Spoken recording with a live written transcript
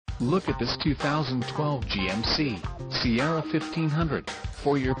Look at this 2012 GMC Sierra 1500.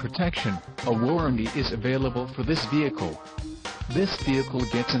 For your protection, a warranty is available for this vehicle. This vehicle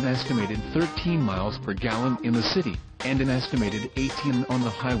gets an estimated 13 miles per gallon in the city, and an estimated 18 on the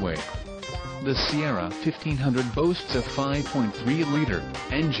highway. The Sierra 1500 boasts a 5.3-liter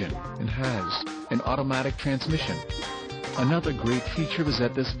engine, and has an automatic transmission. Another great feature is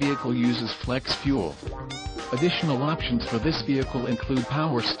that this vehicle uses flex fuel. Additional options for this vehicle include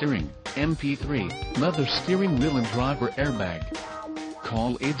power steering, MP3, leather steering wheel and driver airbag.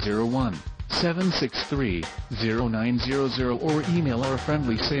 Call 801-763-0900 or email our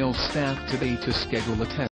friendly sales staff today to schedule a test.